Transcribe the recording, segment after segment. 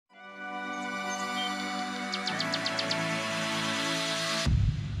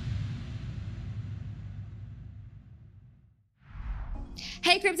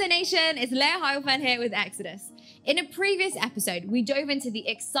Hey Crypto Nation, it's Leah Heilfan here with Exodus. In a previous episode, we dove into the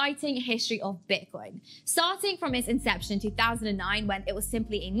exciting history of Bitcoin, starting from its inception in 2009 when it was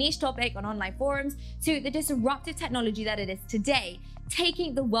simply a niche topic on online forums to the disruptive technology that it is today,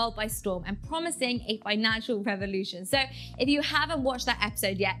 taking the world by storm and promising a financial revolution. So if you haven't watched that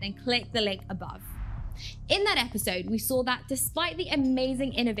episode yet, then click the link above. In that episode, we saw that despite the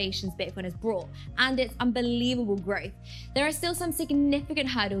amazing innovations Bitcoin has brought and its unbelievable growth, there are still some significant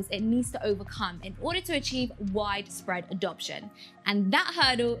hurdles it needs to overcome in order to achieve widespread adoption. And that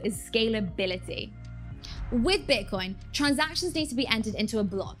hurdle is scalability. With Bitcoin, transactions need to be entered into a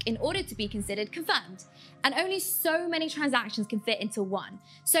block in order to be considered confirmed. And only so many transactions can fit into one.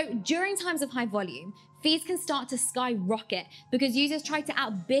 So during times of high volume, fees can start to skyrocket because users try to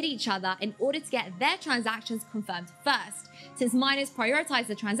outbid each other in order to get their transactions confirmed first, since miners prioritize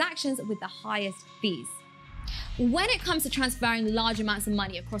the transactions with the highest fees. When it comes to transferring large amounts of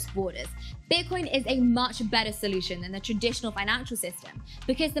money across borders, Bitcoin is a much better solution than the traditional financial system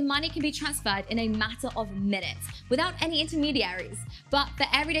because the money can be transferred in a matter of minutes without any intermediaries. But for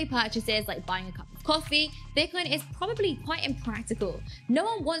everyday purchases like buying a cup of coffee, Bitcoin is probably quite impractical. No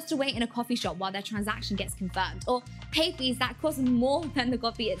one wants to wait in a coffee shop while their transaction gets confirmed or pay fees that cost more than the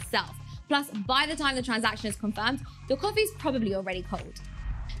coffee itself. Plus, by the time the transaction is confirmed, your coffee is probably already cold.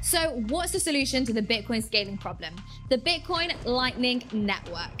 So what's the solution to the Bitcoin scaling problem? The Bitcoin Lightning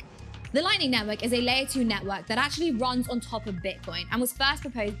Network. The Lightning Network is a layer 2 network that actually runs on top of Bitcoin and was first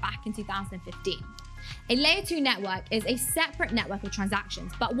proposed back in 2015. A layer 2 network is a separate network of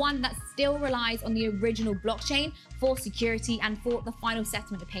transactions, but one that still relies on the original blockchain for security and for the final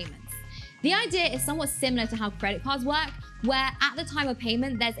settlement of payments. The idea is somewhat similar to how credit cards work, where at the time of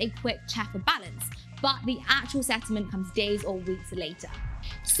payment, there's a quick check of balance, but the actual settlement comes days or weeks later.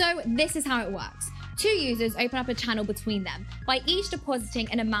 So this is how it works. Two users open up a channel between them by each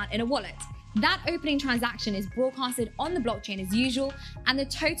depositing an amount in a wallet. That opening transaction is broadcasted on the blockchain as usual, and the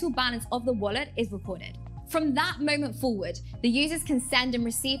total balance of the wallet is recorded. From that moment forward, the users can send and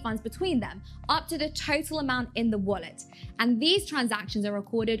receive funds between them up to the total amount in the wallet. And these transactions are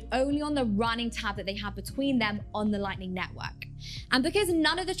recorded only on the running tab that they have between them on the Lightning Network. And because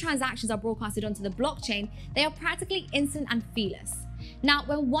none of the transactions are broadcasted onto the blockchain, they are practically instant and feeless. Now,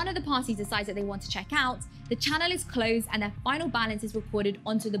 when one of the parties decides that they want to check out, the channel is closed and their final balance is recorded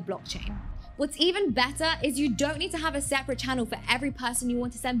onto the blockchain. What's even better is you don't need to have a separate channel for every person you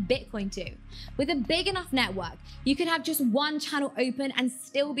want to send Bitcoin to. With a big enough network, you could have just one channel open and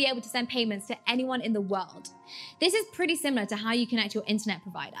still be able to send payments to anyone in the world. This is pretty similar to how you connect your internet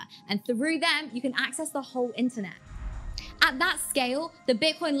provider, and through them, you can access the whole internet. At that scale, the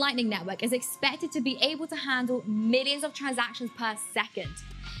Bitcoin Lightning Network is expected to be able to handle millions of transactions per second.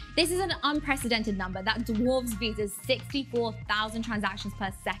 This is an unprecedented number that dwarfs Visa's 64,000 transactions per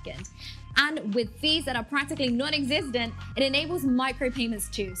second. And with fees that are practically non-existent, it enables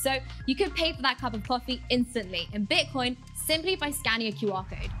micropayments too. So you could pay for that cup of coffee instantly in Bitcoin simply by scanning a QR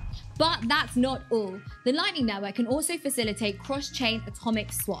code. But that's not all. The Lightning Network can also facilitate cross-chain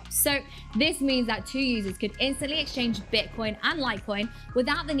atomic swaps. So this means that two users could instantly exchange Bitcoin and Litecoin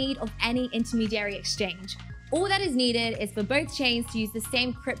without the need of any intermediary exchange. All that is needed is for both chains to use the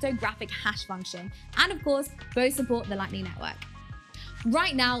same cryptographic hash function. And of course, both support the Lightning Network.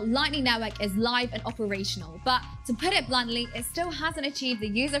 Right now, Lightning Network is live and operational, but to put it bluntly, it still hasn't achieved the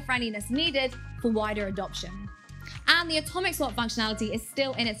user-friendliness needed for wider adoption. And the atomic swap functionality is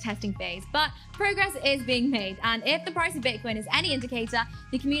still in its testing phase, but progress is being made. And if the price of Bitcoin is any indicator,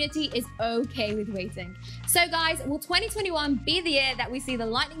 the community is okay with waiting. So guys, will 2021 be the year that we see the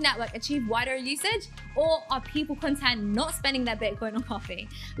Lightning Network achieve wider usage? Or are people content not spending their Bitcoin on coffee?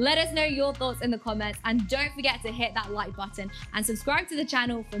 Let us know your thoughts in the comments, and don't forget to hit that like button and subscribe to the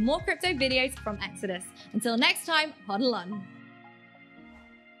channel for more crypto videos from Exodus. Until next time, hodl on.